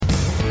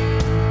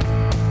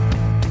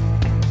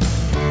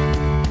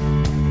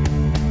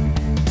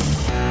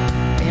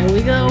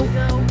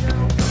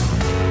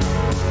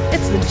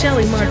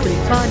Jelly Marketing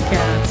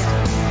Podcast.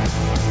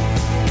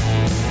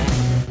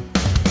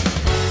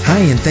 Hi,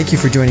 and thank you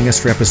for joining us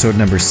for episode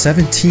number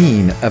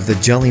 17 of the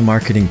Jelly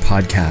Marketing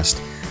Podcast.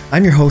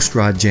 I'm your host,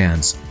 Rod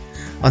Jans.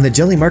 On the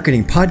Jelly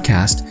Marketing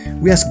Podcast,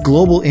 we ask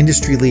global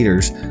industry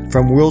leaders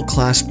from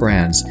world-class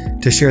brands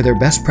to share their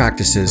best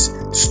practices,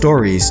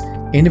 stories,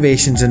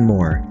 innovations, and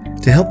more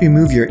to help you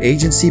move your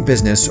agency,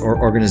 business,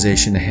 or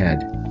organization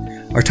ahead.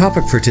 Our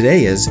topic for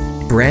today is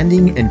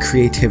branding and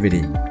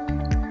creativity.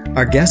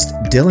 Our guest,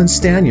 Dylan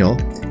Staniel,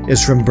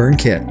 is from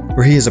BurnKit,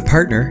 where he is a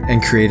partner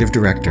and creative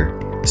director.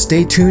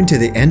 Stay tuned to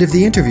the end of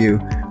the interview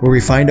where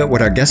we find out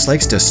what our guest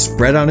likes to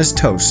spread on his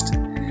toast.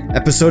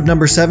 Episode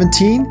number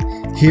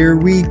 17, here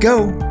we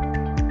go.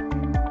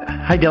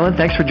 Hi, Dylan.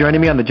 Thanks for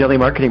joining me on the Jelly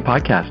Marketing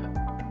Podcast.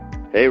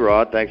 Hey,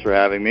 Rod. Thanks for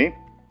having me.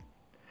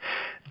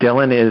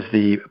 Dylan is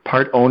the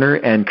part owner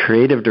and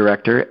creative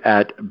director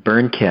at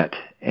BurnKit.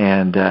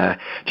 And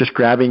just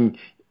grabbing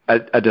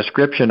a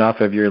description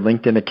off of your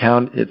LinkedIn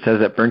account, it says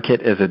that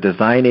BurnKit is a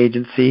design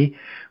agency.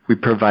 We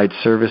provide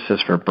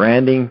services for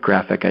branding,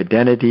 graphic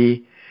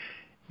identity,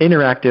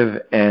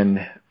 interactive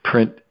and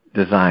print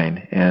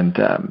design. And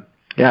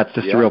it's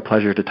just a real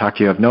pleasure to talk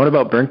to you. I've known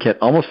about BurnKit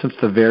almost since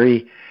the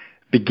very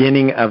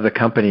beginning of the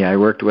company. I've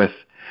done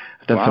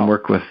some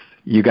work with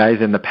you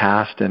guys in the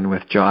past and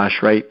with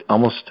Josh, right?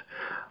 Almost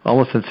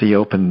since he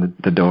opened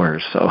the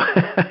doors. So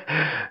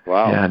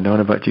wow. Yeah, I've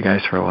known about you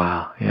guys for a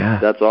while. Yeah.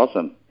 That's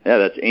awesome. Yeah,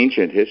 that's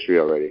ancient history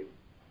already.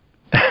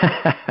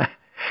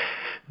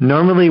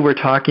 Normally, we're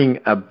talking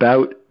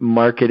about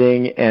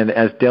marketing, and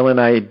as Dylan and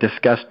I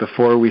discussed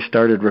before we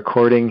started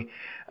recording,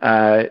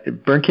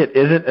 BurnKit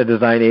isn't a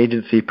design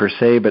agency per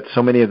se, but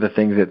so many of the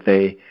things that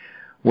they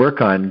work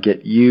on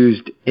get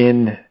used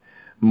in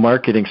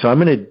marketing. So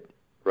I'm going to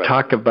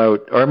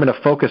I'm going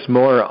to focus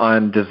more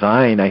on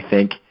design, I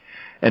think,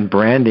 and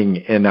branding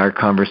in our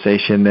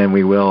conversation than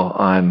we will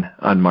on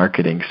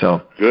marketing.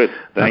 So good.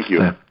 Thank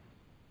you.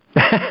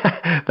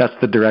 That's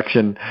the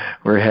direction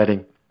we're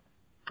heading.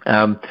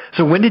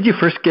 So when did you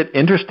first get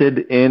interested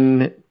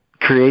in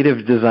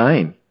creative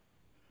design?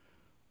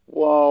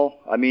 Well,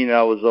 I mean,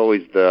 I was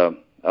always the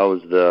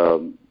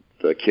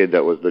kid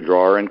that was the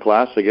drawer in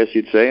class, I guess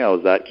you'd say. I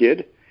was that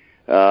kid.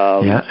 So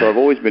I've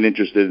always been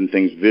interested in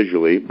things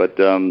visually, but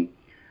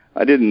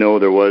I didn't know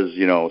there was,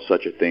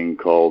 such a thing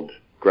called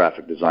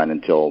graphic design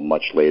until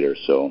much later.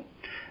 So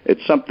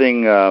it's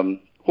something.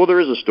 There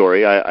is a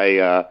story.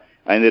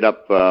 I ended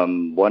up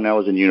when I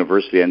was in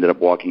university, I ended up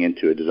walking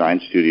into a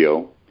design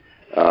studio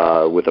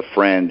with a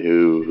friend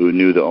who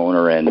knew the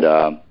owner, and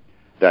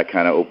that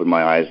kind of opened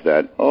my eyes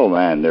that, oh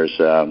man, there's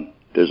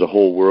a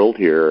whole world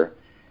here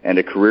and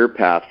a career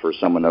path for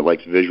someone that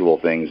likes visual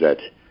things that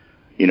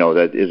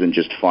that isn't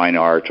just fine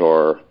art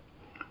or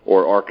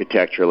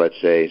architecture,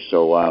 let's say.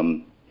 So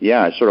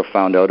I sort of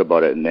found out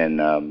about it and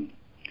then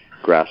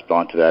grasped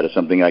onto that as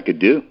something I could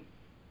do.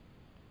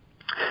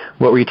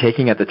 What were you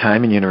taking at the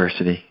time in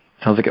university?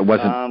 Sounds like it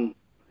wasn't.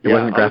 It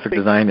wasn't graphic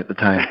design at the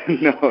time.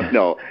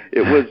 No.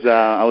 It was.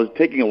 I was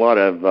taking a lot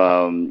of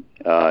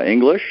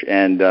English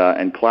and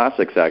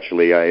classics.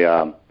 Actually,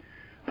 I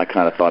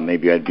kind of thought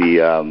maybe I'd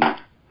be,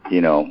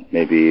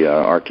 maybe an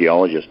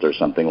archaeologist or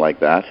something like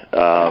that.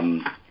 I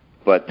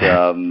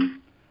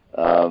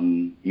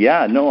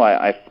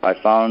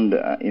found,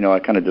 I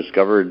kind of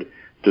discovered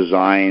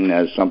design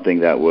as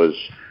something that was,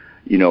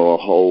 a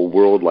whole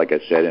world, like I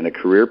said, and a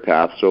career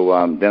path. So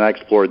then I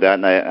explored that,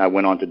 and I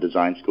went on to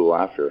design school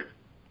after.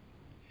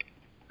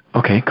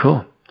 Okay,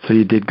 cool. So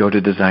you did go to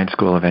design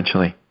school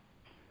eventually?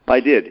 I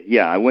did,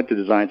 yeah. I went to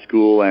design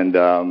school, and,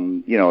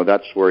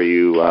 that's where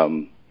you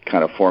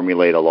kind of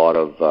formulate a lot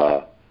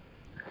of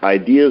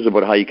ideas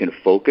about how you can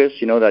focus,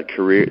 that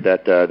career,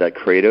 that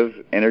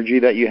creative energy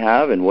that you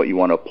have and what you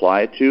want to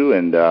apply it to.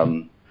 And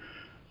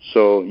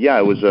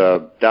it was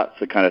that's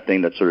the kind of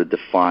thing that sort of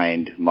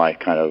defined my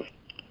kind of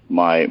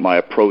my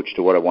approach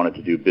to what I wanted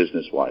to do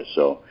business-wise.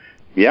 So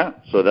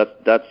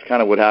that's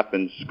kind of what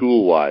happened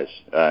school-wise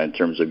in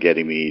terms of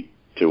getting me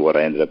to what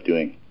I ended up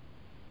doing.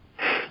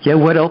 Yeah,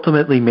 what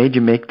ultimately made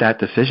you make that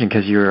decision?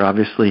 Because you were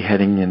obviously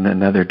heading in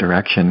another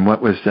direction. What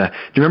was? Do you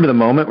remember the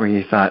moment where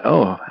you thought,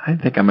 "Oh, I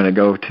think I'm going to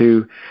go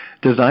to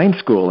design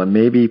school and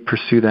maybe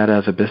pursue that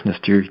as a business"?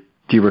 Do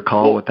you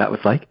recall what that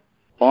was like?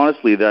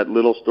 Honestly, that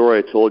little story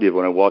I told you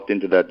when I walked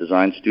into that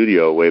design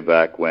studio way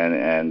back when,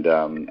 and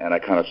I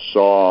kind of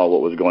saw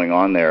what was going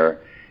on there,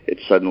 it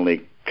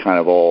suddenly kind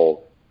of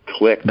all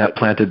clicked. That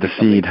planted the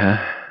seed, huh?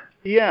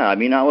 Yeah, I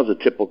mean, I was a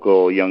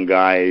typical young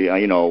guy.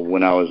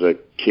 When I was a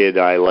kid,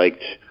 I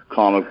liked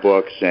comic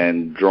books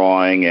and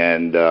drawing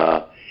and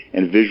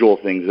visual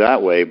things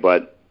that way.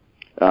 But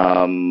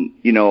then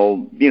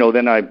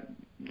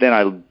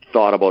I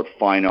thought about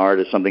fine art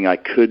as something I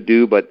could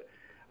do, but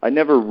I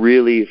never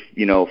really,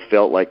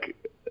 felt like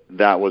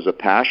that was a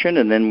passion.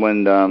 And then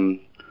when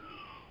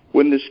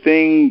this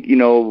thing,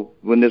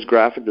 when this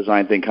graphic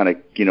design thing kind of,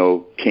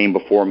 came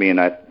before me, and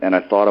I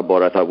thought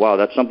about it, I thought, wow,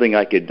 that's something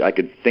I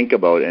could think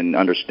about and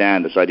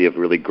understand, this idea of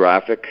really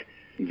graphic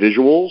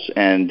visuals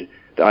and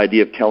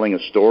idea of telling a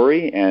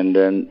story, and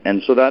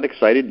so that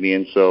excited me,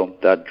 and so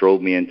that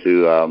drove me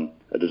into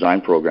a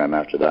design program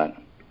after that.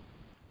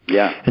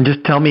 Yeah. And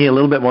just tell me a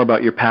little bit more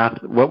about your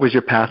path. What was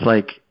your path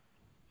like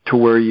to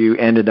where you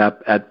ended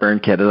up at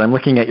BurnKit? As I'm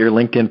looking at your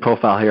LinkedIn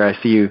profile here,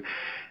 I see you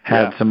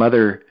had some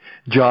other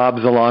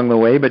jobs along the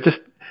way, but just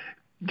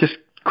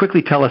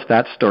quickly tell us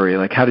that story.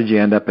 Like, how did you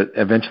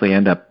eventually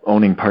end up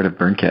owning part of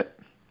BurnKit?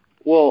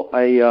 Well,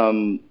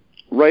 I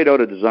right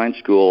out of design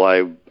school,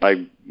 I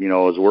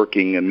was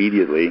working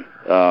immediately,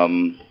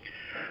 and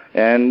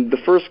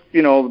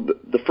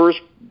the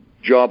first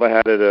job I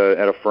had at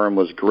a firm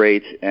was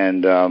great,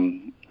 and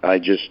I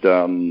just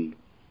said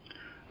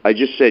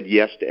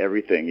yes to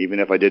everything, even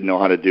if I didn't know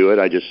how to do it.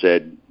 I just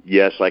said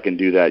yes, I can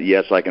do that.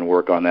 Yes, I can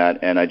work on that,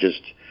 and I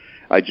just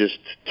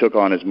took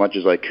on as much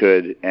as I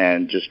could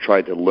and just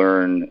tried to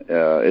learn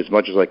as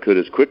much as I could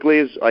as quickly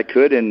as I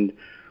could, and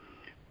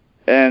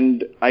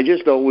I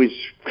just always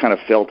kind of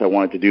felt I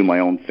wanted to do my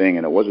own thing,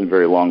 and it wasn't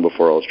very long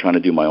before I was trying to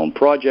do my own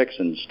projects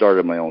and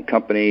started my own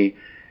company,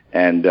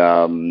 and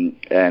then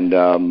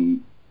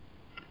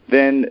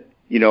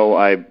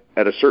I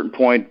at a certain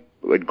point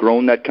had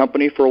grown that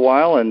company for a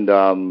while, and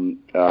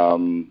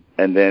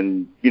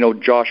then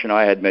Josh and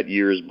I had met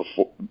years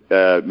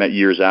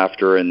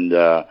after, and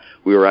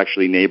we were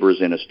actually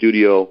neighbors in a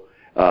studio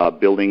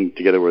building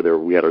together where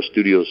we had our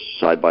studios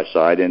side by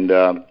side, and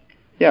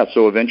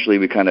so eventually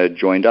we kind of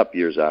joined up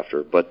years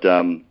after. But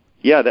the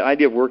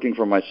idea of working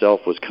for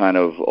myself was kind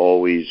of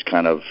always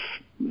kind of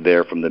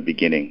there from the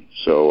beginning.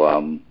 So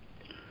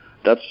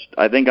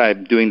I think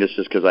I'm doing this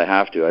just because I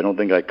have to. I don't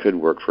think I could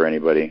work for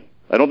anybody.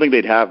 I don't think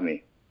they'd have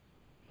me.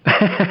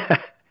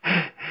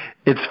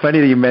 It's funny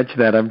that you mentioned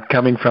that. I'm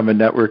coming from a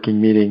networking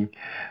meeting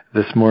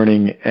this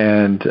morning,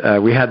 and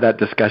we had that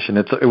discussion.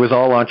 It was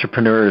all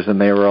entrepreneurs,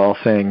 and they were all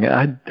saying,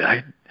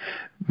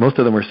 most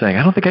of them were saying,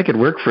 I don't think I could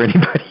work for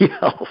anybody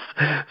else.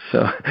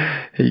 So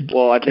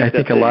I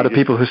think a lot of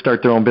people who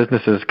start their own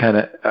businesses kind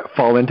of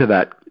fall into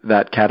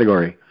that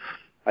category.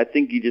 I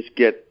think you just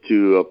get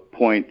to a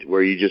point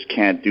where you just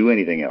can't do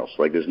anything else.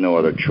 Like, there's no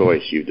other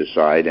choice. You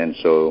decide, and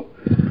so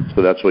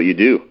that's what you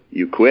do.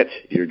 You quit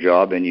your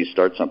job and you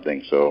start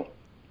something. So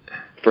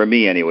for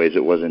me, anyways,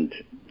 there was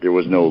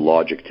no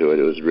logic to it.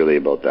 It was really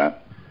about that.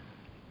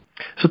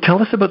 So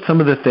tell us about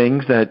some of the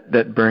things that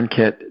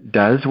BurnKit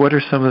does. What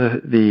are some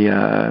of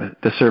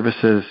the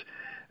services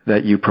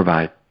that you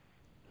provide?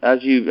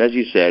 As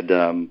you said,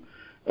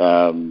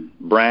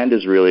 brand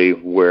is really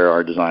where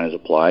our design is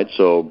applied.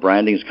 So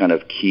branding is kind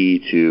of key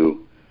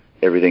to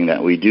everything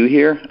that we do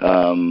here.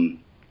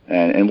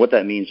 And what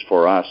that means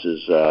for us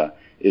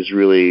is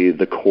really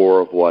the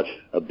core of what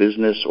a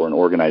business or an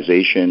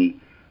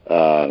organization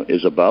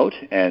is about,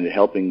 and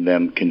helping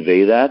them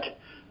convey that,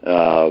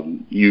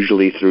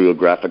 usually through a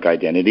graphic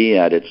identity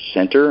at its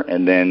center,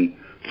 and then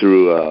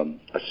through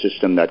a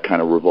system that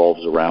kind of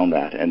revolves around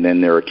that. And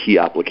then there are key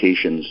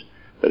applications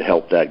that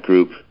help that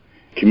group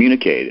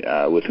communicate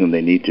with whom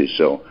they need to.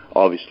 So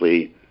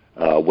obviously,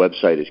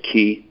 website is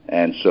key.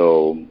 And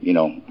so,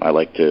 I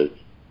like to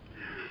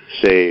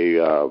say,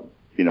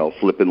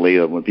 flippantly,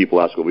 when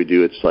people ask what we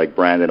do, it's like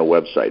brand and a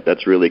website.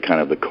 That's really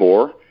kind of the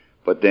core.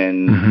 But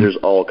then there's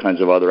all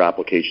kinds of other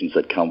applications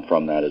that come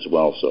from that as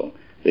well. So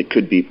it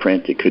could be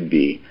print, it could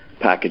be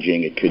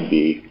packaging, it could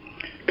be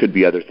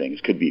other things,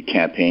 could be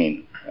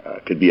campaign,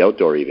 could be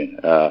outdoor even.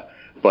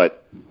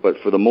 But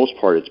for the most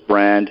part, it's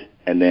brand,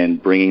 and then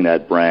bringing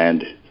that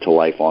brand to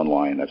life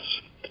online.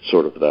 That's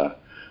sort of the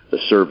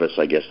service,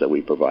 I guess, that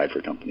we provide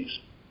for companies.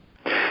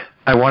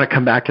 I want to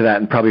come back to that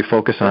and probably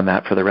focus on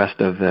that for the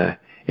rest of the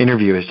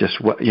interview. Is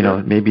just what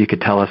maybe you could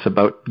tell us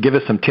about, give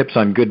us some tips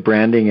on good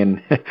branding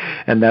and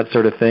and that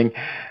sort of thing.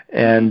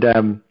 And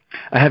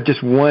I have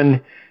just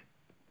one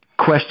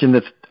question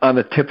that's on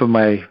the tip of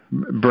my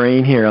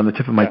brain here, on the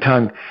tip of my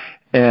tongue.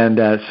 And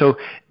so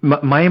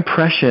my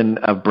impression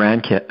of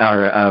BurnKit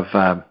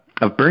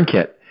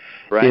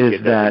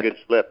is that's a good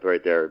slip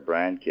right there,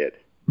 BurnKit.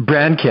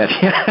 BurnKit,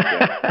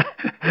 yeah.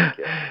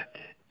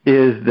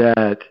 Is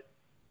that,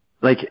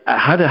 like,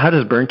 how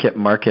does BurnKit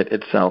market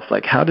itself?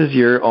 Like, how does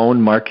your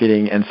own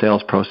marketing and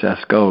sales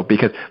process go?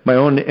 Because my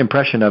own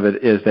impression of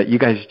it is that you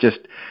guys just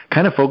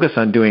kind of focus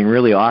on doing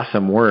really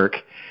awesome work,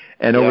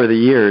 and over the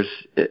years,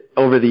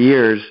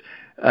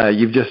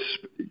 you've just,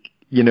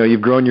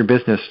 you've grown your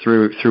business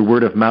through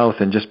word of mouth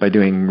and just by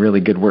doing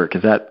really good work.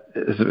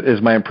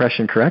 Is my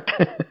impression correct?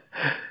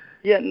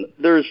 Yeah,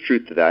 there is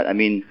truth to that. I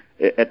mean,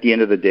 at the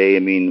end of the day,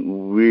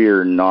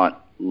 we're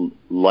not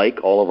like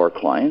all of our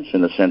clients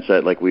in the sense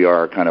that, like, we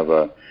are kind of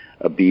a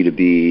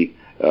B2B,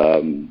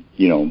 and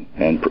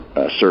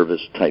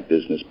service type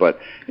business. But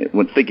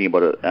when thinking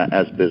about it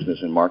as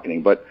business and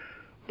marketing, but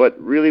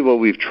really what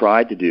we've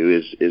tried to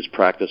do is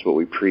practice what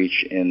we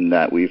preach, in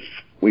that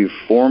we've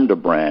formed a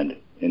brand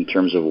in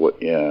terms of what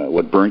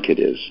BurnKit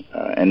is,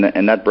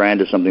 and that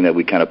brand is something that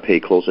we kind of pay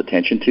close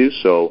attention to.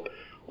 So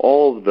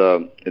all of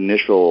the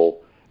initial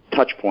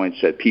touch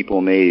points that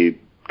people may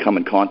come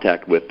in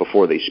contact with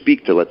before they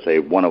speak to, let's say,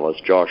 one of us,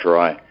 Josh or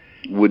I,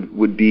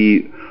 would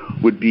be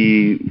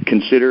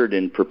considered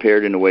and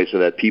prepared in a way so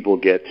that people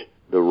get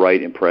the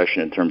right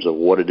impression in terms of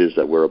what it is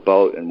that we're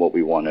about and what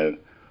we want to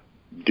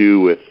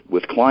do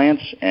with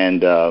clients.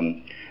 And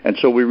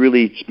so we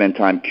really spend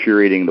time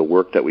curating the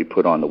work that we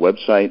put on the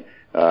website,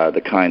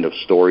 the kind of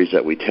stories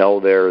that we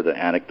tell there, the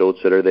anecdotes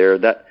that are there,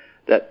 that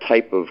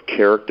type of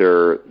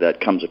character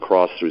that comes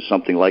across through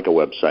something like a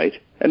website.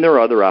 And there are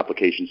other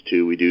applications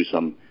too. We do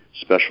some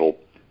special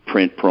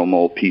print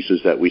promo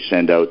pieces that we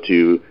send out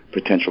to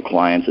potential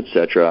clients,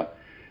 etc.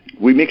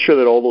 We make sure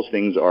that all those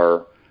things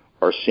are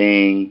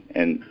saying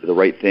and the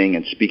right thing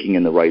and speaking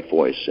in the right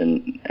voice.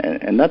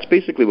 And that's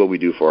basically what we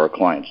do for our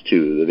clients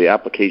too. The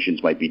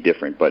applications might be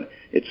different, but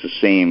it's the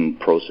same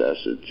process.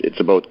 It's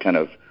about kind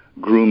of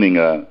grooming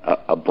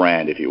a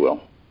brand, if you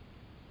will.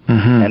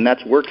 Mm-hmm. And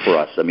that's worked for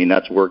us. I mean,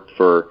 that's worked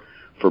for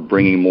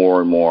bringing more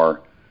and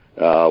more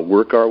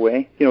work our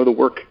way. You know,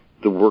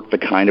 the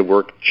kind of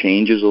work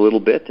changes a little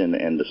bit,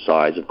 and the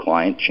size of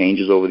client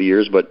changes over the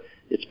years, but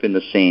it's been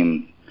the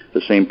same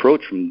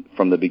approach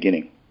from the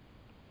beginning.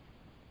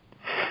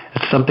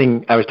 It's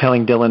something I was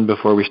telling Dylan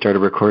before we started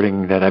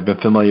recording, that I've been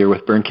familiar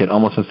with BurnKit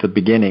almost since the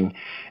beginning.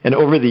 And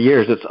over the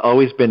years, it's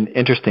always been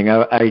interesting.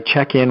 I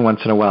check in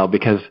once in a while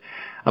because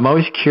I'm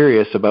always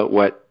curious about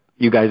what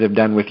you guys have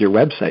done with your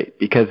website,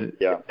 because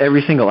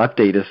every single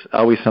update is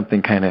always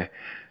something kind of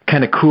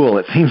cool.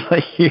 It seems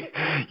like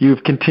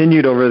you've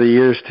continued over the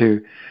years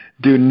to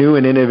do new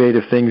and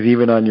innovative things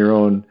even on your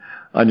own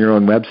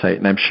website,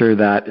 and I'm sure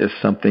that is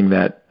something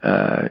that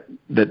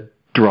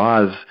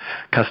draws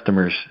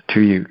customers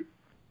to you.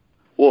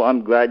 Well,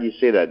 I'm glad you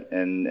say that,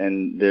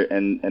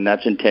 and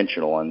that's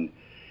intentional, and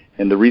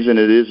the reason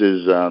it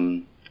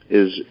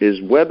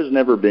is web has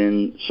never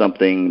been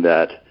something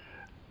that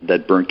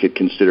BurnKit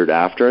considered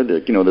after.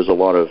 There's a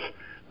lot of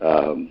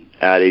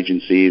ad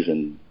agencies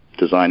and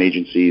design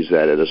agencies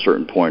that at a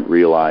certain point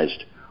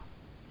realized,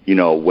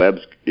 web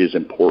is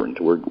important.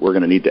 We're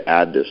going to need to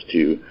add this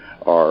to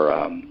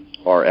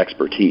our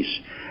expertise.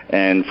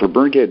 And for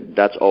BurnKit,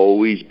 that's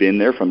always been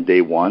there from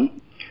day one.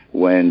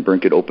 When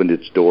BurnKit opened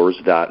its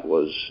doors, that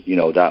was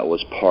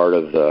part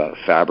of the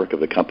fabric of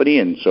the company.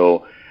 And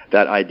so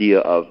that idea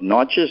of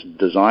not just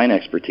design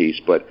expertise,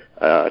 but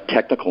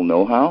technical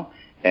know-how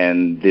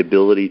and the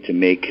ability to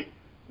make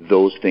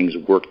those things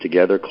work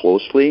together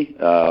closely,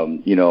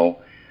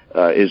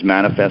 is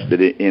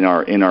manifested in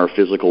our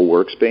physical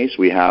workspace.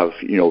 We have,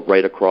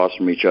 right across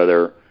from each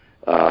other,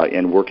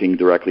 and working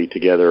directly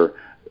together,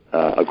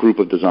 a group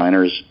of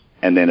designers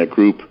and then a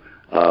group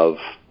of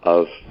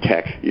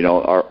tech,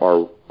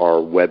 our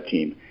web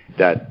team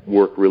that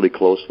work really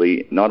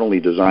closely, not only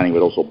designing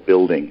but also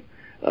building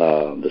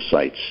the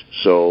sites.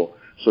 So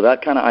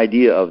that kind of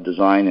idea of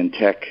design and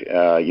tech,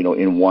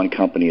 in one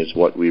company is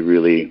what we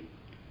really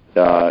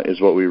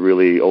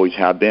always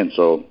have been.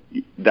 So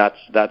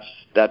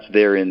that's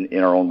there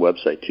in our own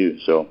website too.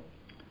 So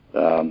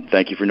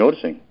thank you for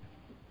noticing.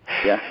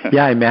 Yeah.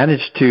 Yeah,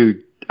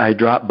 I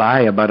dropped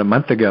by about a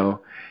month ago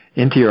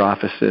into your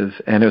offices,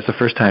 and it was the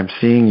first time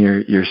seeing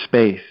your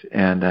space.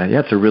 And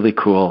it's a really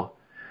cool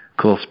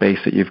space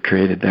that you've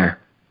created there.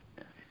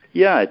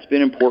 Yeah, it's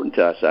been important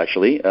to us,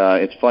 actually.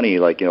 It's funny,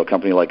 a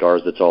company like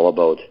ours that's all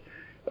about,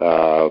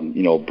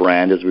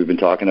 brand, as we've been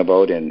talking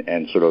about,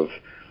 and sort of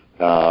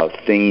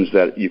things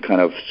that you kind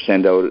of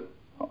send out,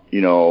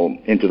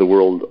 into the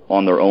world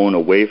on their own,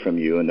 away from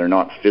you, and they're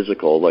not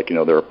physical,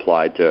 they're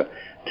applied to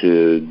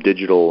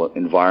digital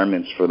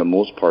environments for the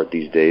most part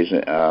these days.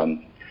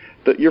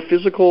 But your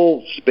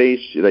physical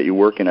space that you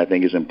work in, I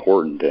think, is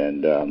important.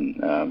 And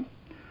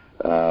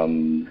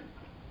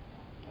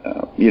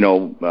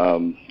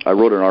I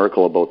wrote an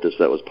article about this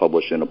that was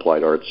published in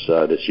Applied Arts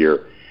this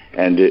year,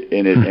 and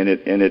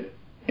it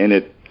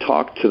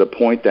talked to the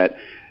point that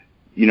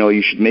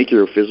you should make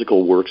your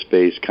physical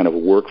workspace kind of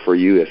work for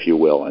you, if you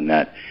will, and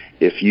that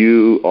if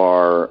you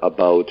are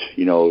about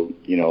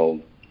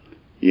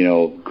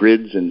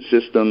grids and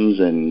systems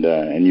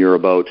and you're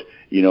about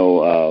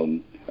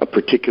a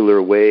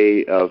particular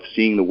way of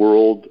seeing the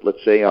world.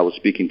 Let's say I was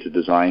speaking to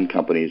design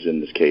companies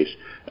in this case.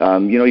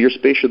 Your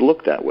space should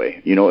look that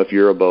way. If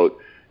you're about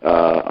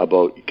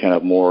kind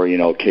of more,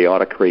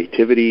 chaotic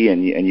creativity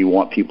and you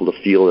want people to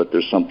feel that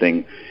there's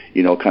something,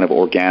 kind of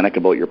organic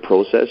about your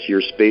process,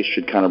 your space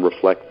should kind of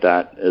reflect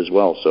that as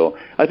well. So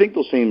I think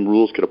those same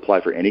rules could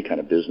apply for any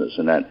kind of business,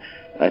 and that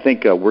I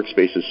think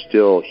workspace is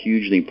still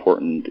hugely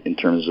important in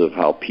terms of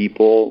how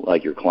people,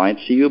 like your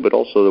clients, see you, but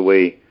also the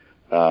way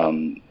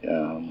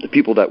the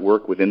people that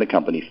work within the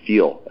company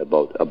feel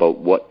about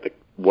what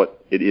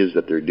it is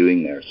that they're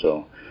doing there.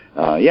 So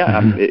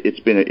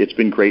it's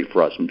been great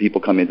for us when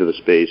people come into the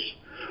space.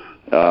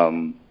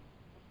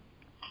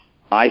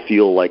 I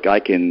feel like I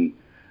can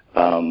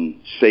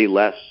say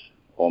less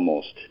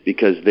almost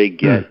because they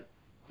get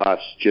us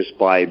just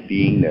by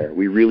being there.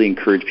 We really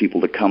encourage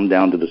people to come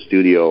down to the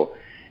studio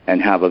and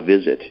have a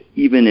visit,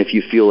 even if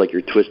you feel like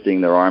you're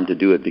twisting their arm to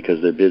do it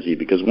because they're busy.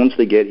 Because once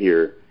they get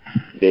here,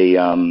 they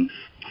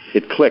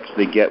it clicks.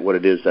 They get what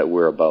it is that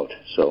we're about.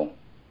 So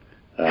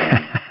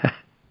yeah,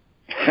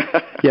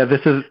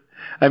 this is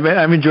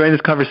I'm enjoying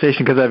this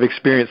conversation because I've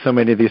experienced so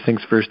many of these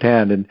things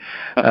firsthand. And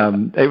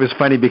it was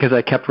funny because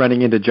I kept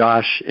running into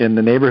Josh in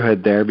the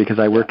neighborhood there because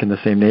I work in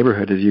the same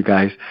neighborhood as you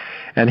guys.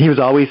 And he was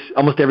always,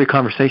 almost every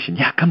conversation,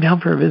 come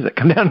down for a visit,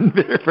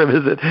 for a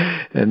visit.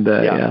 And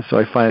so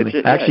I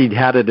finally actually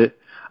had it.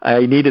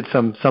 I needed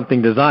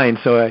something designed,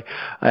 so I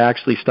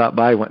actually stopped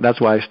by.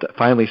 That's why I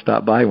finally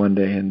stopped by one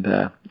day. And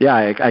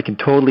I can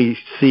totally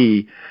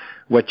see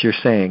what you're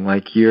saying.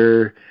 Like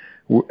you're,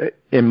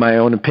 in my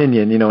own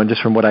opinion, and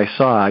just from what I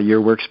saw,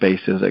 your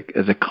workspace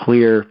is a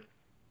clear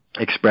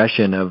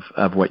expression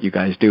of what you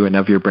guys do and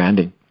of your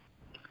branding.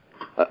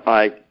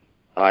 I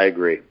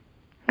agree.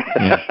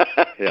 Yeah.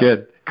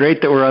 Good.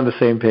 Great that we're on the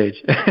same page.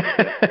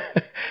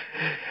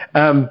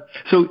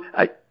 So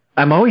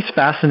I'm always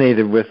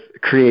fascinated with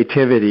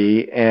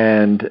creativity,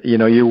 and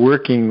you're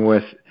working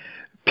with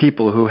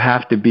people who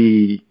have to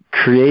be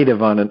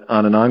creative on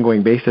an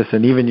ongoing basis,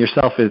 and even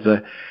yourself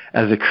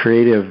as a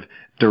creative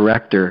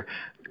director.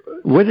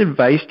 What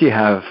advice do you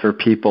have for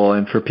people,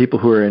 and for people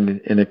who are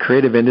in a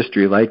creative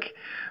industry like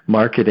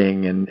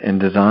marketing and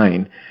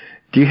design?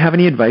 Do you have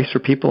any advice for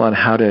people on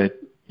how to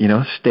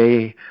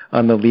stay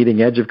on the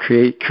leading edge of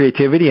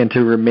creativity and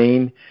to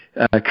remain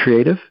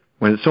creative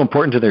when it's so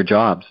important to their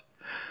jobs?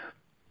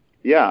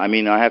 Yeah, I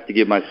mean, I have to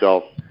give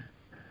myself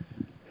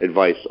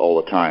advice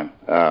all the time.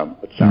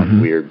 It sounds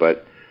weird,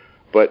 but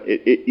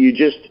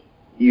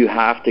you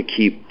have to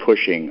keep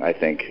pushing, I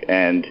think,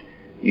 and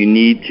you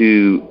need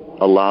to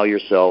allow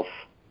yourself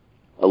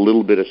a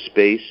little bit of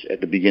space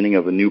at the beginning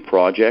of a new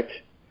project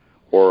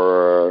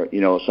or,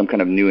 some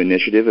kind of new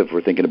initiative, if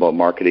we're thinking about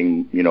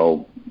marketing,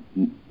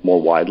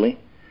 more widely,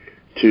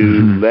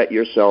 to let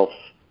yourself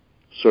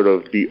sort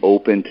of be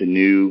open to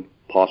new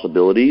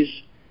possibilities.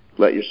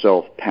 Let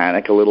yourself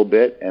panic a little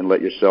bit and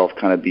let yourself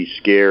kind of be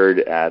scared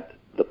at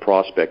the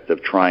prospect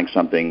of trying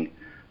something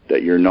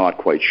that you're not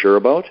quite sure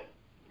about.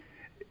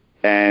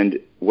 And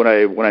what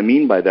I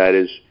mean by that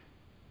is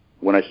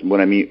when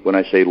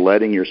I say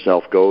letting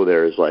yourself go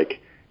there is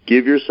like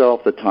give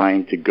yourself the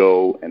time to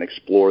go and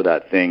explore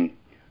that thing.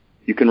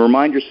 You can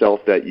remind yourself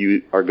that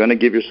you are going to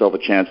give yourself a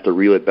chance to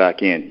reel it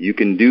back in. You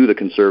can do the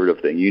conservative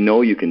thing.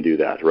 You can do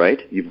that, right?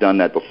 You've done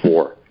that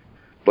before.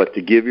 But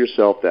to give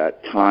yourself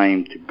that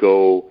time to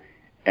go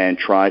and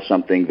try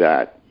something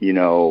that,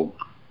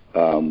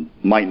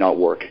 might not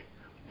work.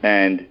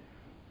 And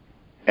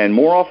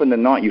more often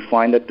than not, you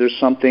find that there's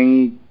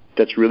something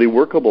that's really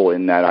workable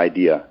in that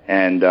idea.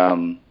 And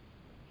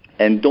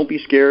don't be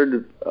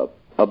scared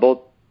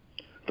about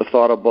the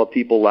thought about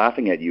people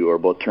laughing at you or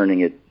about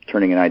turning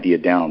an idea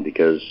down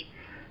because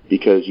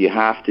you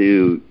have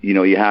to,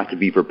 you have to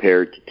be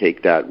prepared to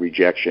take that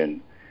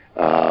rejection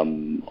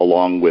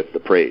along with the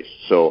praise.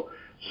 So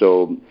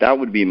that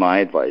would be my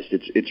advice.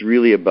 It's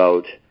really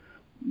about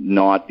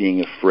not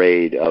being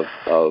afraid of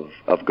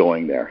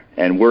going there,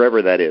 and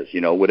wherever that is,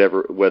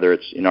 whether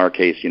it's in our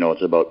case,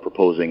 it's about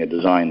proposing a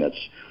design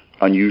that's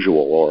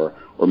unusual,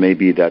 or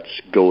maybe that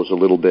goes a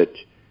little bit,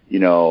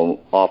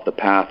 off the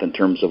path in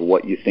terms of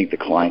what you think the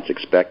client's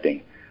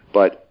expecting.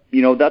 But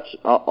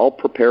I'll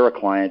prepare a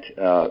client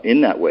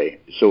in that way,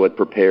 so it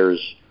prepares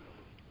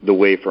the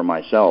way for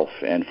myself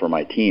and for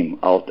my team.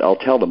 I'll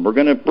tell them we're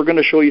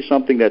gonna show you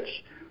something that's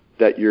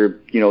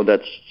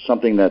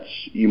something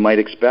that's you might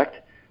expect,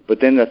 but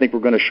then I think we're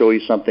going to show you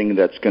something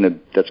that's going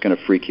to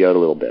freak you out a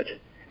little bit.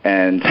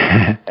 And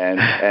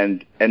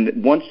and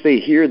once they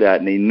hear that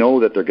and they know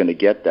that they're going to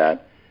get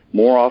that,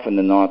 more often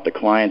than not, the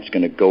client's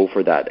going to go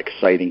for that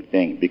exciting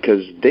thing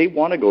because they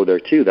want to go there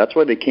too. That's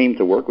why they came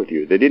to work with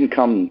you. They didn't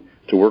come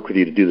to work with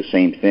you to do the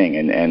same thing.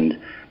 And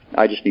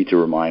I just need to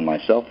remind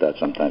myself that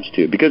sometimes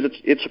too, because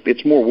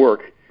it's more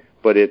work,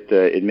 but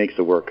it makes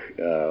the work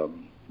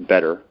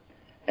better.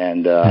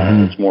 And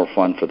it's more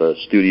fun for the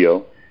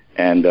studio,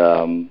 and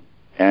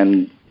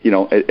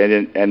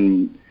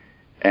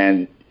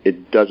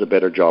it does a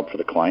better job for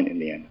the client in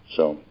the end.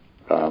 So,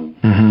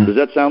 does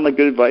that sound like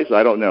good advice?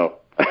 I don't know.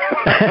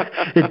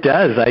 It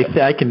does.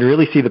 I can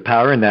really see the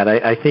power in that.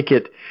 I think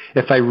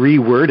if I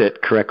reword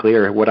it correctly,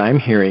 or what I'm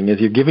hearing is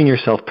you're giving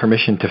yourself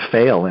permission to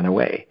fail in a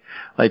way.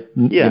 Like,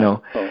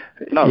 not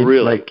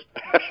really. Like,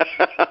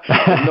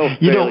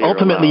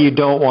 ultimately you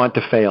don't want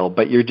to fail,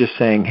 but you're just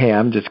saying, hey,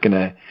 I'm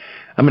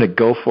going to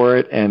go for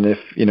it, and if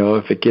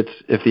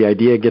the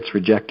idea gets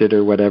rejected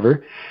or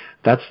whatever,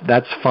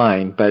 that's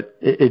fine. But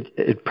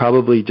it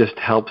probably just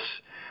helps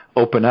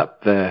open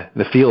up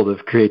the field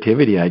of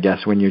creativity, I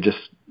guess, when you're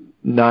just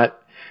not.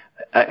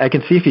 I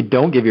can see if you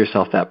don't give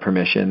yourself that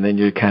permission, then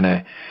you're kind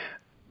of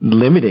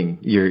limiting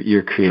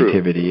your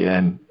creativity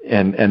and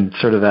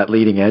sort of that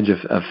leading edge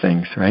of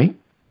things, right?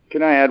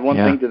 Can I add one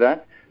thing to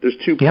that? There's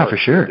two parts. Yeah, for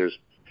sure.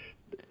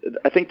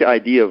 I think the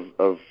idea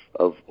of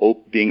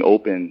being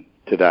open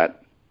to that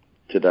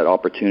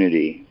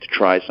opportunity to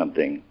try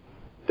something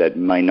that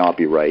might not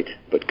be right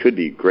but could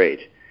be great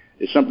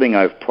is something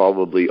I've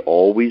probably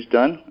always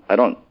done. I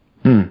don't.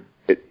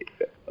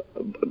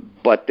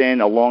 But then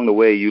along the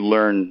way you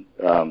learn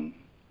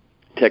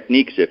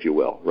techniques, if you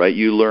will, right?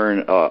 You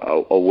learn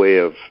a way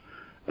of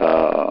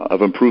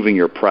improving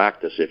your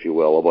practice, if you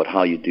will, about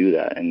how you do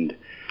that. And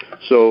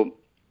so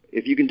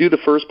if you can do the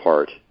first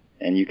part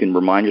and you can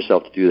remind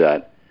yourself to do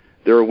that,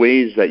 there are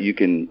ways that you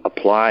can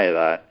apply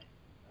that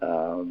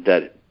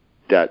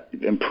that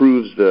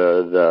improves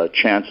the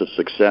chance of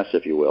success,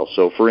 if you will.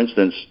 So, for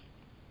instance,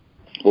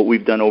 what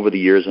we've done over the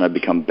years and I've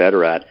become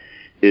better at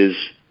is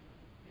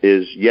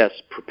yes,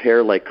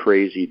 prepare like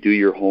crazy, do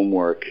your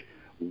homework,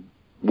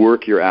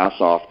 work your ass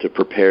off to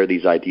prepare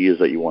these ideas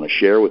that you want to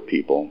share with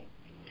people.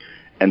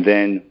 And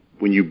then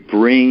when you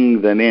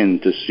bring them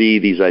in to see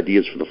these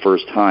ideas for the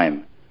first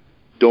time,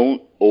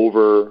 don't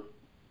over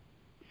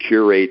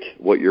curate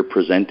what you're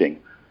presenting.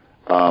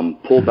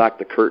 Pull back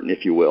the curtain,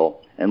 if you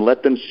will, and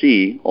let them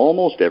see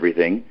almost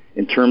everything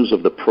in terms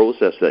of the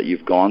process that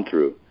you've gone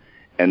through.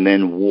 And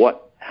then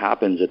what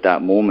happens at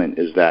that moment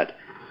is that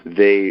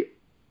they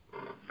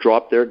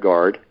drop their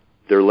guard.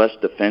 They're less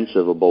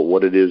defensive about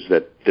what it is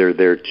that they're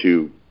there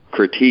to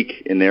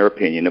critique, in their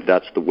opinion, if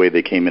that's the way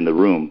they came in the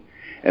room.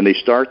 And they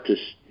start to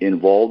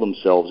involve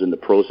themselves in the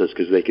process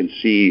because they can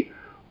see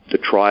the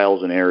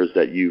trials and errors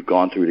that you've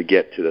gone through to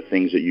get to the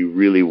things that you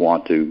really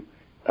want to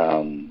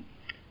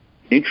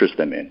interest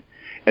them in.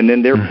 And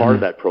then they're part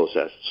of that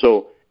process.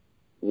 So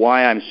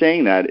why I'm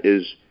saying that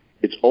is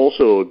it's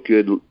also a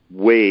good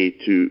way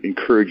to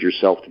encourage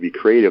yourself to be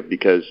creative,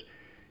 because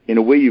in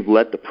a way you've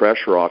let the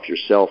pressure off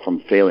yourself from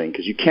failing,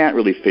 because you can't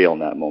really fail in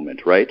that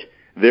moment, right?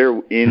 They're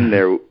in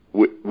there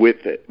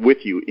with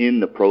you in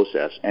the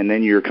process, and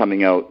then you're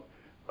coming up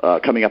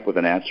with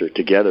an answer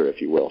together,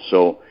 if you will.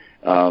 So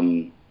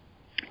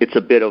it's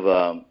a bit of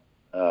a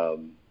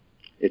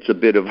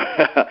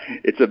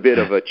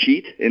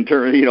cheat in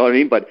terms, you know what I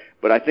mean? But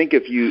I think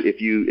if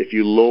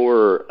you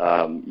lower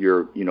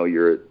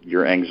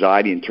your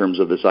anxiety in terms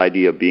of this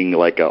idea of being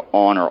like a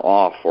on or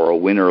off or a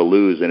win or a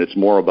lose, and it's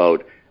more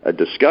about a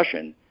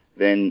discussion,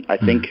 then I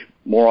think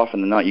more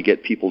often than not you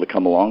get people to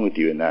come along with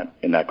you in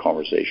that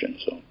conversation.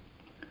 So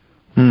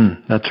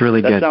that's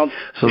really good.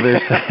 So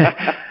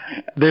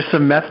there's a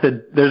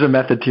method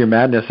to your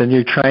madness, and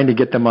you're trying to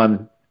get them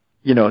on,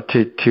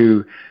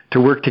 to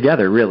work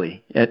together,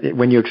 really.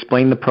 When you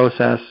explain the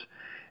process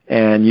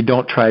and you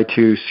don't try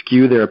to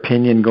skew their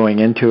opinion going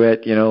into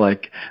it,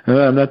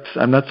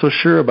 I'm not so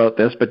sure about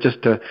this, but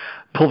just to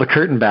pull the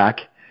curtain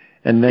back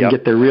and then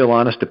get their real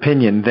honest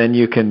opinion, then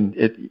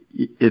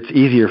it's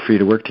easier for you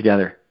to work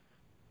together.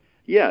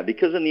 Yeah,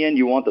 because in the end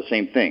you want the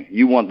same thing.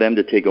 You want them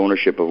to take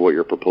ownership of what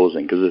you're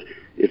proposing, because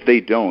if they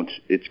don't,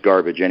 it's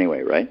garbage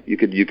anyway, right? You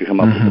could come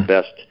up with the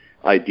best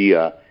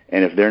idea,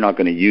 and if they're not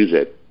going to use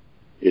it,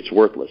 it's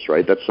worthless,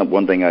 right? That's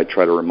one thing I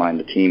try to remind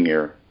the team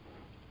here,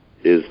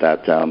 is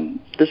that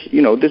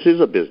this is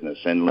a business,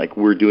 and like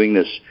we're doing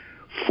this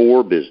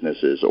for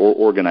businesses or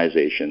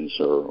organizations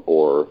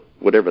or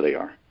whatever they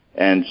are.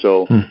 And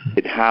so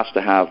it has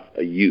to have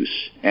a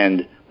use,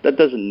 and that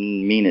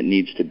doesn't mean it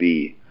needs to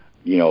be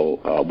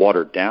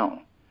watered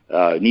down.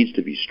 It needs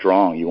to be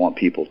strong. You want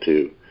people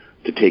to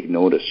take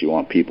notice. You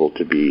want people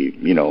to be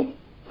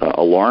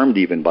alarmed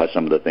even by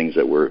some of the things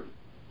that we're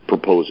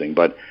proposing,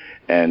 but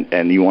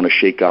and you want to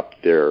shake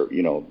up their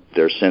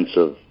sense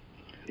of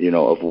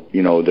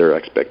their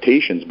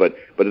expectations, but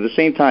at the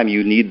same time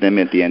you need them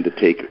at the end to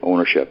take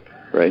ownership,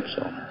 right?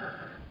 So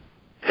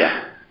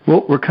yeah.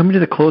 Well, we're coming to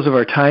the close of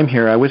our time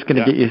here. I was going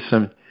to get you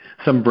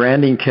some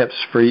branding tips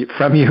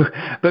from you,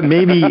 but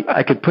maybe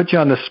I could put you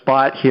on the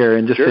spot here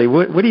and just say,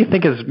 what do you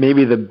think is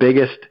maybe the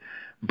biggest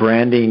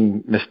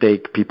branding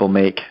mistake people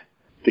make?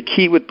 The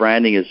key with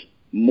branding is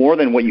more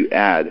than what you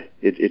add,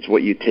 it's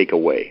what you take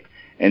away.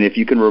 And if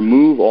you can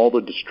remove all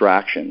the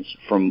distractions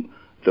from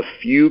the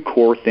few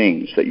core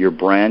things that your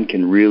brand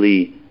can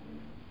really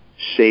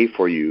say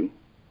for you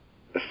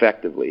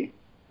effectively,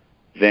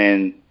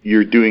 then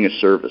you're doing a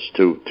service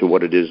to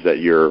what it is that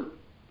you're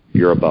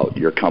about,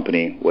 your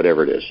company,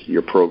 whatever it is,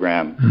 your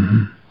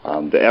program,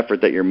 the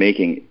effort that you're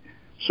making.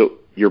 So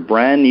your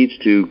brand needs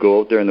to go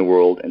out there in the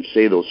world and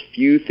say those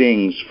few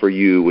things for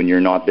you when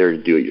you're not there to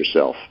do it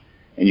yourself.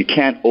 And you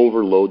can't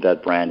overload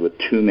that brand with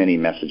too many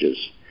messages.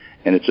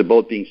 And it's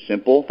about being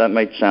simple. That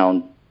might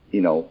sound,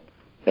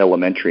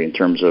 elementary in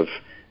terms of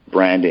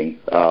branding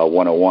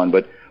 101,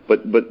 but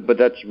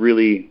that's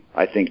really,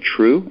 I think,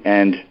 true.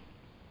 And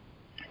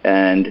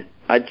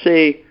I'd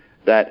say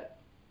that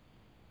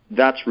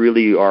that's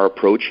really our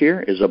approach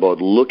here, is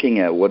about looking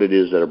at what it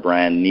is that a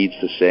brand needs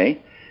to say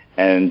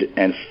and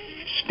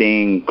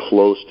staying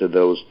close to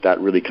that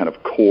really kind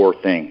of core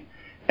thing.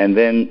 And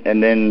then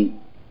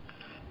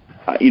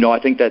I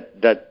think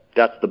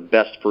that's the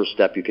best first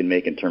step you can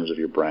make in terms of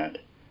your brand.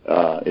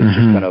 It's just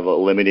kind of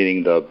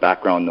eliminating the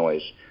background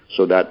noise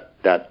so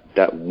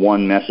that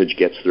one message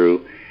gets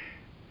through.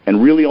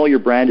 And really all your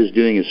brand is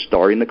doing is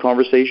starting the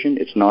conversation.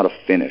 It's not a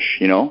finish,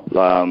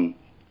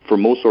 For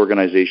most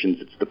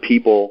organizations, it's the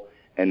people,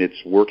 and it's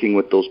working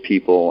with those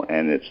people,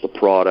 and it's the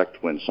product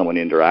when someone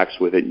interacts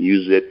with it and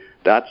uses it.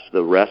 That's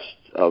the rest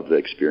of the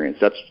experience.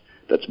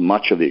 That's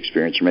much of the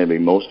experience, or maybe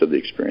most of the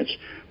experience.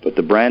 But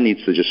the brand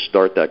needs to just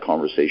start that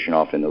conversation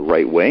off in the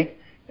right way,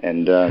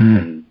 and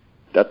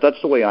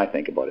that's the way I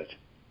think about it.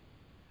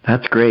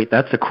 That's great.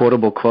 That's a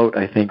quotable quote,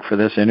 I think, for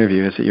this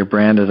interview, is that your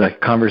brand is a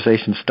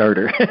conversation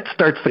starter. It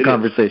starts the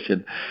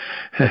conversation.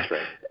 That's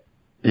right.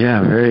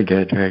 Yeah, very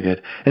good, very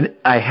good. And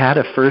I had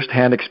a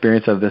first-hand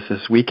experience of this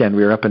weekend.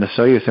 We were up in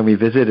Osoyoos and we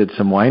visited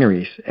some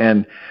wineries.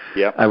 And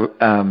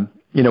one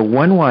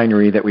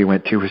winery that we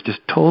went to was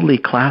just totally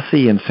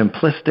classy and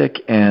simplistic,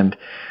 and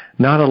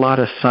not a lot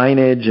of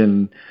signage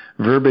and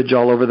verbiage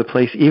all over the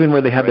place. Even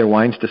where they had their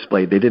wines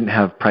displayed, they didn't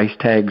have price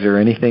tags or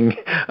anything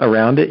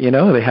around it.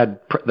 They had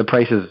the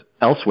prices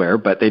elsewhere,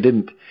 but they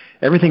didn't.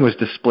 Everything was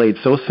displayed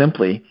so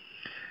simply.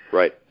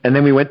 Right. And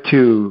then we went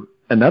to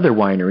another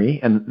winery,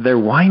 and their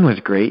wine was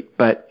great,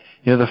 but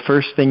the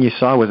first thing you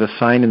saw was a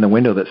sign in the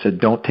window that said,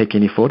 "Don't take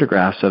any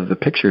photographs of the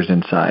pictures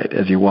inside,"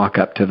 as you walk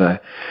up to the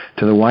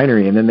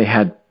winery. And then they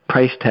had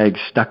price tags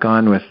stuck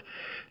on with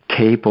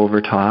tape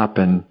over top,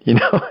 and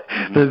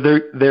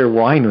their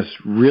wine was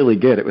really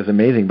good. It was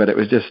amazing, but it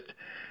was just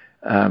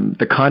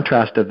the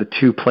contrast of the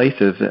two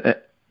places.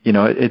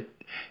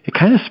 It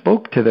kind of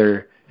spoke to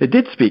their. It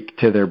did speak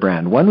to their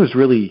brand. One was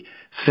really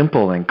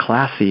simple and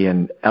classy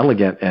and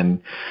elegant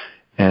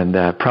and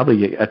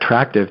probably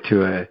attractive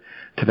to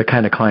the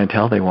kind of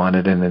clientele they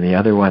wanted. And then the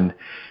other one,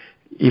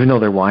 even though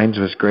their wines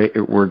were great,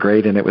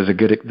 and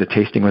the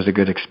tasting was a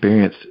good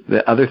experience,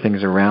 the other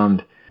things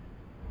around,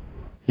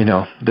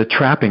 the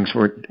trappings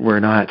were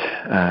not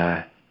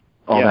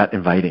all that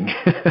inviting.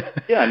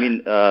 Yeah, I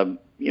mean,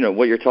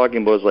 what you're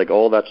talking about is like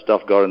all that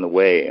stuff got in the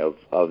way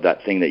of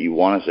that thing that you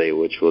want to say,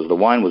 which was the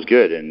wine was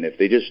good. And if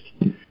they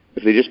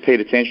just paid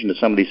attention to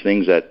some of these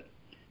things that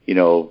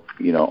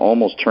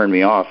almost turned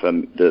me off.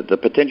 The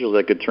potential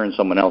that could turn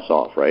someone else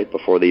off, right,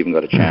 before they even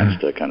got a chance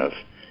to kind of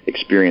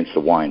experience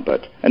the wine.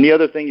 And the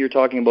other thing you're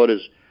talking about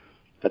is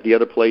at the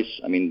other place,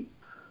 I mean,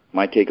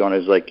 my take on it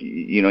is like,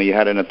 you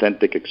had an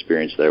authentic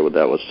experience there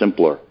that was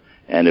simpler,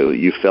 and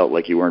you felt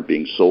like you weren't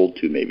being sold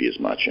to maybe as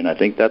much. And I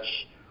think that's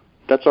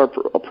our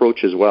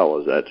approach as well,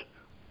 is that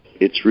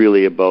it's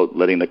really about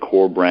letting the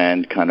core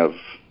brand kind of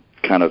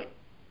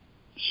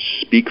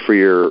speak for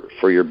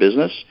your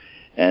business.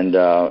 And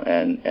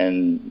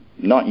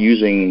not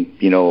using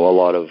a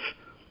lot of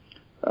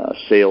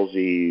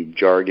salesy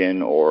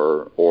jargon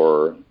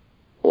or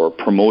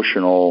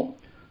promotional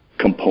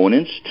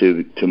components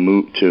to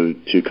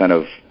kind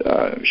of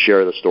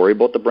share the story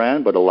about the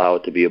brand, but allow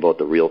it to be about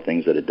the real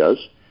things that it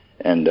does.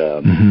 And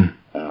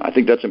I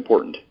think that's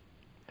important.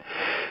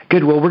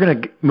 Good. Well, we're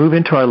going to move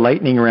into our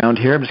lightning round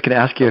here. I'm just going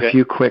to ask you a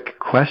few quick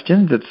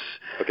questions.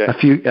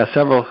 It's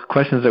several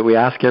questions that we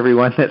ask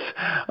everyone that's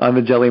on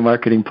the Jelly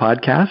Marketing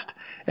Podcast.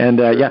 And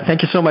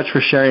thank you so much for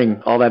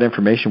sharing all that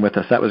information with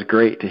us. That was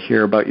great to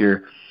hear about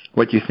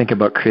what you think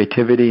about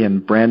creativity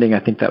and branding. I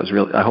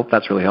hope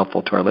that's really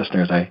helpful to our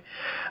listeners.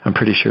 I'm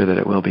pretty sure that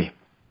it will be.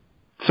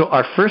 So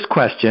our first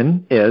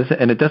question is,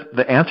 and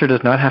the answer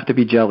does not have to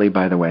be jelly,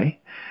 by the way.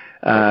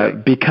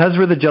 Because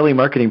we're the Jelly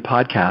Marketing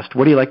Podcast,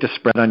 what do you like to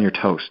spread on your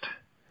toast?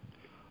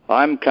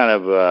 I'm kind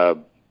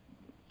of,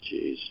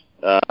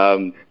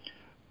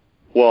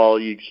 well,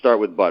 you start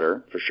with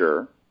butter for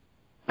sure.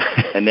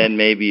 And then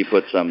maybe you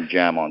put some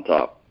jam on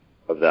top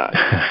of that.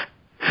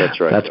 That's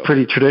right. That's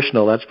pretty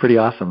traditional. That's pretty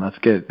awesome. That's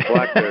good.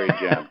 Blackberry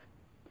jam.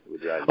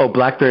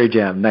 Blackberry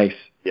jam. Nice.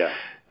 Yeah.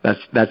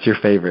 That's your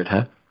favorite,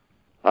 huh?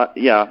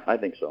 Yeah, I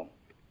think so.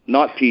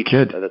 Not peach.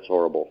 Good. That's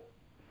horrible.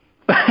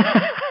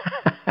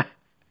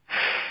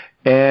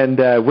 And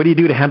what do you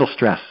do to handle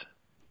stress?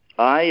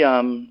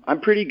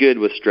 I'm pretty good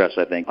with stress,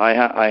 I think. I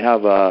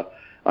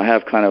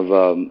have kind of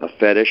a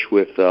fetish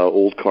with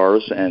old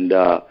cars, and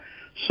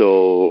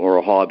or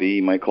a hobby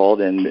you might call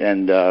it,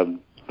 and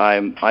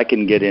I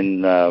can get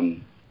in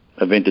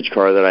a vintage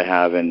car that I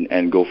have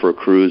and go for a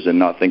cruise and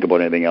not think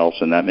about anything else,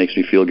 and that makes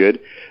me feel good.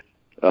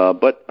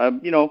 But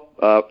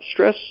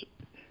stress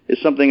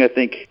is something I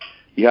think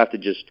you have to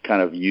just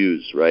kind of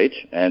use, right?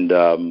 And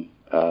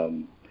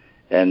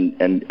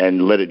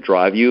let it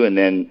drive you, and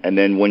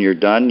then when you're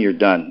done, you're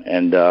done.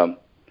 And a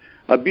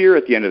beer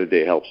at the end of the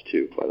day helps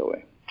too, by the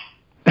way.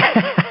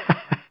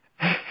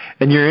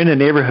 And you're in a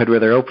neighborhood where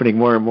they're opening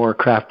more and more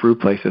craft brew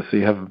places, so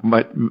you have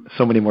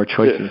so many more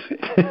choices.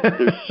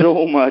 There's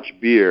so much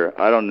beer.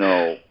 I don't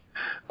know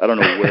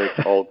where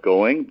it's all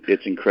going.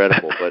 It's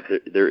incredible, but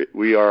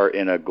we are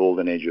in a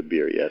golden age of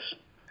beer, yes.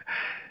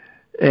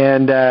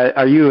 And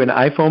are you an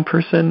iPhone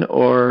person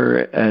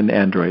or an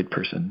Android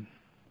person?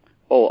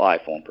 Oh,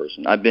 iPhone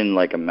person. I've been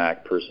like a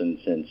Mac person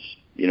since,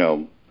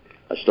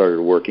 I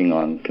started working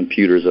on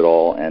computers at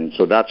all, and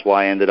so that's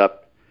why I ended up,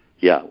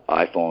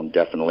 iPhone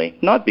definitely.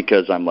 Not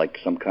because I'm like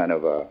some kind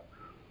of a,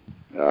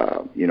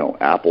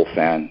 Apple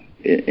fan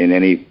in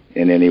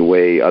any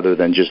way other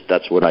than just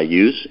that's what I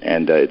use,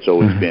 and it's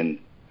always been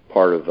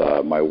part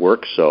of my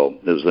work, so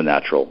it was the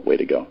natural way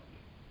to go.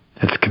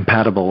 It's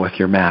compatible with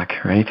your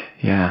Mac, right?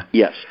 Yeah.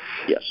 Yes.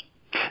 Do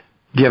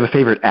you have a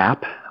favorite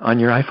app on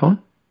your iPhone?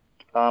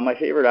 My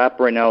favorite app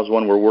right now is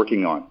one we're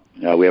working on.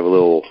 We have a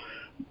little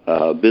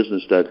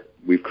business that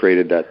we've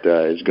created that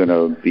is going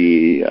to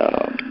be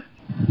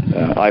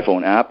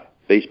iPhone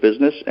app-based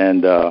business,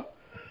 and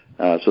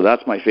so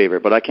that's my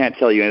favorite. But I can't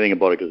tell you anything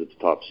about it because it's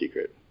top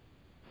secret.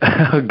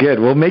 Oh, good.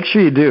 Well, make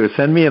sure you do.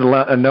 Send me a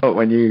note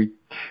when you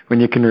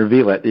can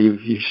reveal it.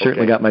 You've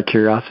certainly got my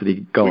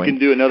curiosity going. We can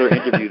do another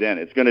interview then.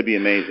 It's going to be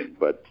amazing,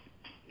 but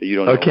you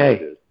don't know what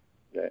it is.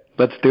 Okay.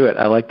 Let's do it.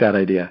 I like that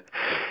idea.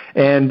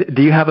 And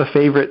do you have a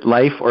favorite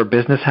life or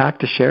business hack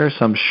to share?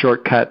 Some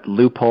shortcut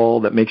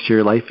loophole that makes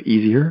your life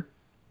easier?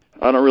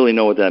 I don't really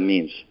know what that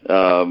means.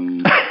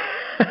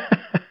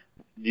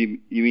 You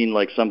mean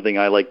like something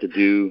I like to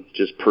do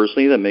just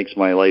personally that makes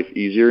my life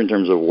easier in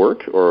terms of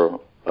work,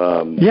 or?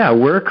 Yeah,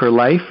 work or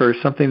life, or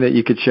something that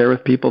you could share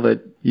with people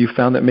that you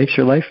found that makes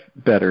your life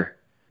better.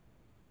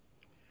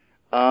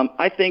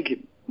 I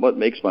think what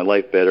makes my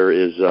life better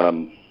is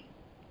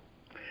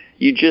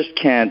you just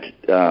can't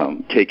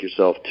take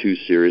yourself too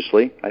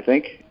seriously. I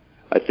think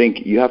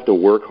you have to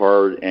work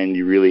hard, and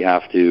you really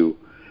have to,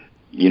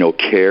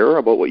 care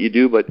about what you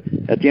do. But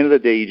at the end of the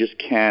day, you just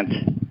can't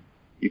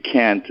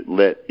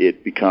let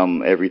it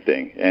become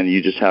everything, and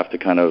you just have to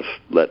kind of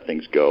let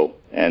things go.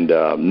 And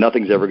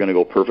nothing's ever going to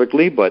go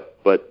perfectly, but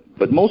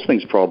most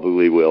things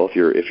probably will if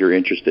you're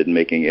interested in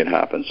making it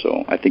happen.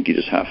 So I think you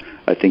just have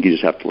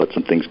to let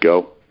some things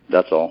go.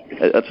 That's all.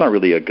 That's not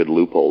really a good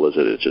loophole, is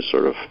it? It's just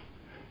sort of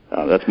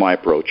that's my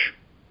approach.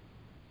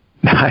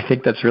 I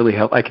think that's really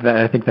helpful.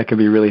 I think that can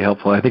be really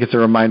helpful. I think it's a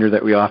reminder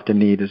that we often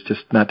need, is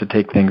just not to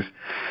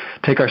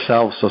take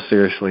ourselves so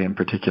seriously in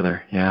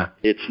particular. Yeah.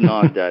 It's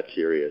not that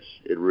serious.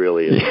 It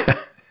really is.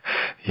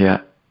 Yeah.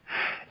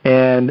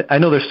 And I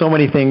know there's so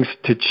many things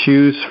to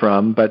choose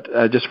from, but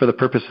just for the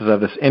purposes of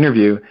this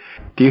interview,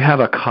 do you have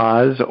a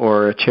cause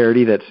or a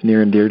charity that's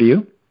near and dear to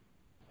you?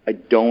 I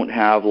don't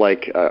have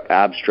like an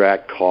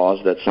abstract cause.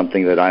 That's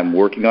something that I'm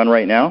working on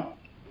right now.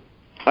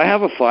 I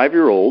have a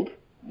 5-year-old.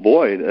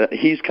 Boy,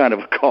 he's kind of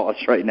a cause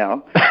right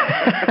now.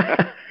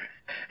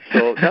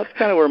 So that's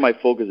kind of where my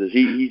focus is.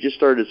 He just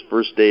started his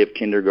first day of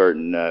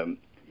kindergarten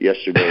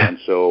yesterday, and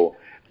so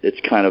it's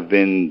kind of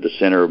been the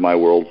center of my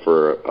world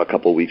for a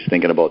couple of weeks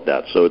thinking about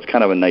that. So it's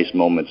kind of a nice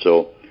moment.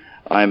 So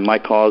my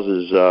cause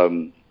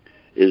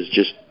is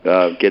just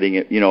getting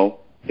it,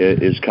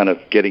 is kind of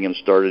getting him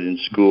started in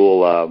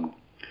school,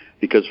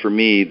 because for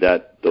me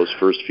those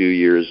first few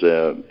years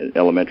in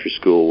elementary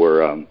school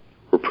were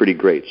pretty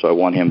great. So I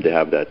want him to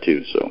have that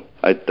too. So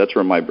that's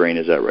where my brain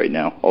is at right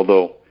now.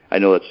 Although I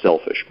know that's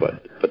selfish,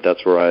 but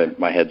that's where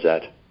my head's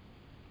at.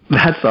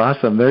 That's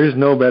awesome. There's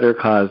no better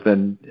cause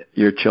than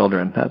your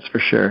children. That's for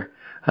sure.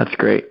 That's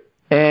great.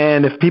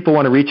 And if people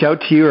want to reach out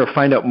to you or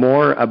find out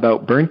more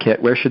about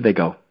BurnKit, where should they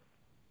go?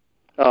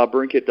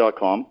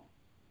 BurnKit.com.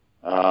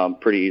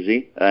 Pretty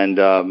easy. And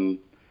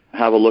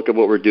have a look at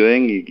what we're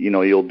doing.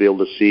 You'll be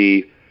able to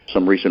see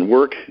some recent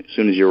work. As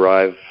soon as you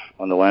arrive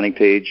on the landing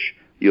page,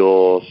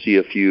 you'll see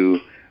a few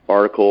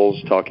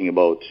articles talking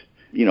about,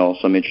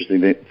 some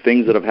interesting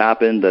things that have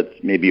happened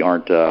that maybe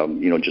aren't,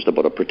 just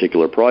about a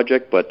particular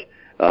project, but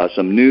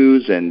some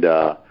news and,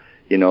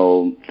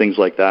 things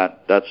like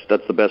that. That's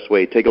the best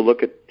way. Take a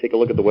look at the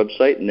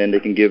website, and then they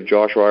can give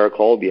Josh or I a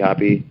call. Be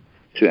happy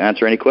to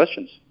answer any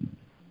questions.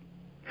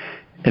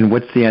 And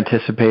what's the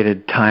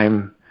anticipated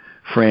time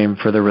frame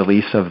for the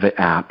release of the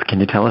app?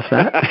 Can you tell us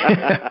that?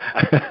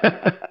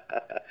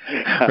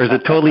 Or is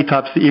it totally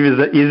top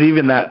secret? Is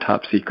even that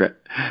top secret?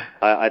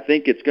 I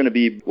think it's going to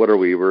be, what are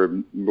we?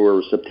 We're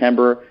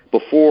September,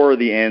 before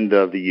the end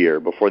of the year,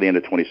 before the end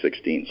of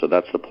 2016. So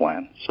that's the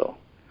plan. So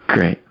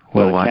great.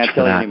 We'll watch for that. I can't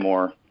tell you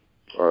anymore,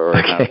 or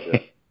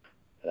okay.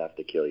 I'd have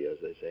to kill you, as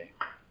they say.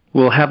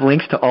 We'll have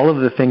links to all of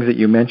the things that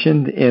you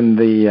mentioned in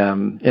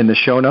the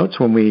show notes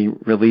when we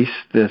release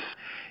this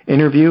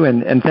interview.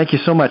 And thank you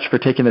so much for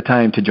taking the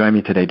time to join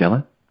me today,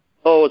 Dylan.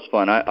 Oh, it's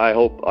fun. I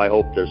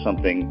hope there's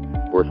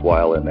something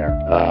worthwhile in there.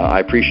 I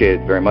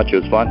appreciate it very much.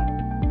 It was fun.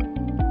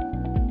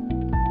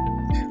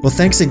 Well,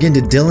 thanks again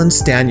to Dylan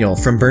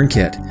Staniel from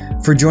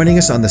BurnKit for joining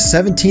us on the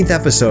 17th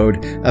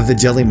episode of the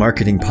Jelly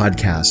Marketing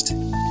Podcast.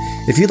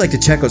 If you'd like to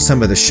check out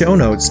some of the show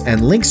notes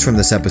and links from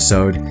this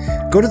episode,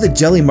 go to the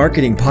Jelly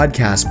Marketing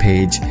Podcast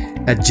page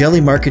at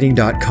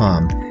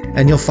jellymarketing.com,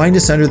 and you'll find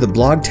us under the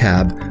blog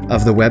tab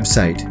of the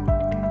website.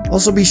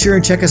 Also, be sure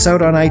and check us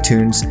out on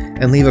iTunes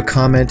and leave a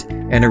comment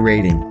and a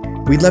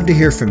rating. We'd love to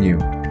hear from you.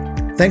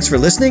 Thanks for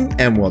listening,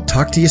 and we'll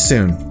talk to you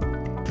soon.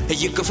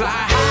 You can fly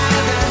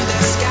higher than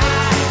the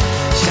sky,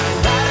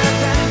 shine brighter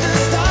than the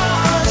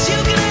stars. You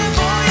can have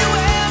all you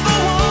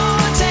ever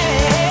wanted.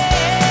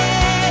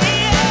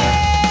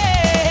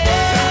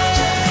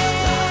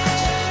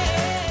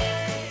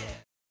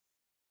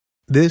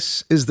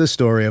 This is the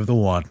story of the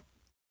one.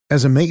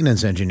 As a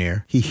maintenance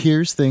engineer, he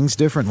hears things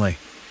differently.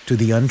 To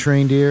the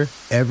untrained ear,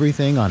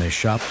 everything on his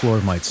shop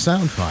floor might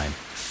sound fine,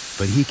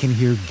 but he can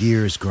hear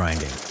gears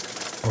grinding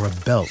or a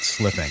belt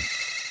slipping.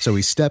 So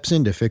he steps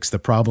in to fix the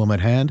problem at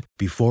hand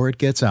before it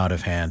gets out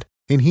of hand.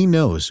 And he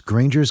knows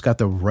Grainger's got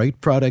the right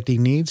product he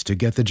needs to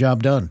get the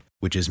job done,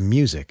 which is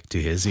music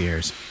to his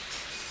ears.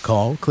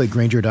 Call, click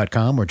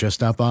Grainger.com, or just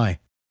stop by.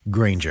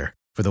 Grainger,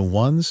 for the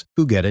ones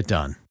who get it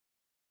done.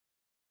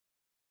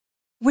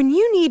 When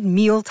you need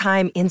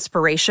mealtime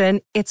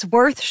inspiration, it's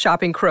worth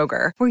shopping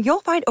Kroger, where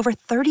you'll find over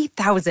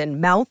 30,000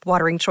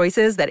 mouth-watering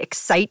choices that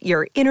excite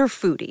your inner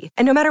foodie.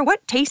 And no matter what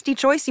tasty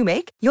choice you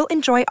make, you'll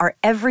enjoy our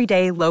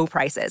everyday low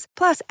prices,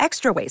 plus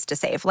extra ways to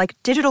save, like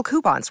digital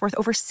coupons worth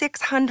over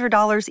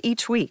 $600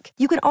 each week.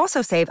 You can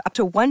also save up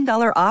to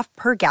 $1 off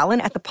per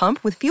gallon at the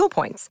pump with fuel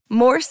points.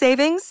 More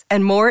savings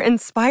and more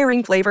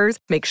inspiring flavors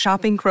make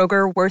shopping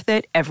Kroger worth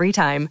it every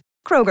time.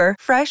 Kroger,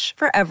 fresh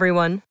for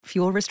everyone.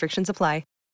 Fuel restrictions apply.